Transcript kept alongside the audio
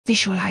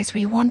Visualize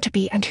where you want to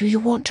be and who you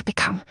want to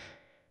become.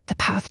 The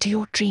path to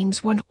your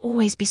dreams won't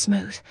always be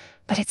smooth,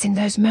 but it's in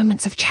those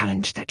moments of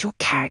challenge that your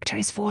character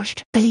is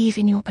forged. Believe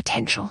in your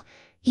potential,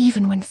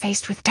 even when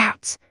faced with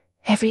doubts.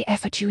 Every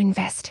effort you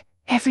invest,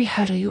 every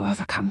hurdle you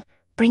overcome,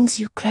 brings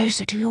you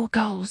closer to your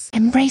goals.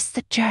 Embrace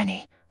the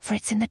journey, for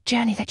it's in the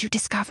journey that you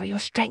discover your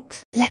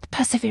strength. Let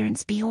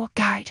perseverance be your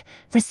guide,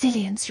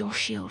 resilience your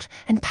shield,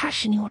 and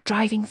passion your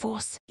driving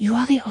force. You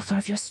are the author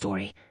of your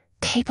story,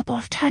 capable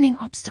of turning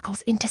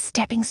obstacles into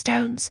stepping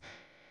stones.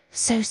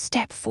 So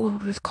step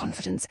forward with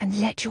confidence and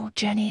let your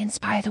journey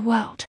inspire the world.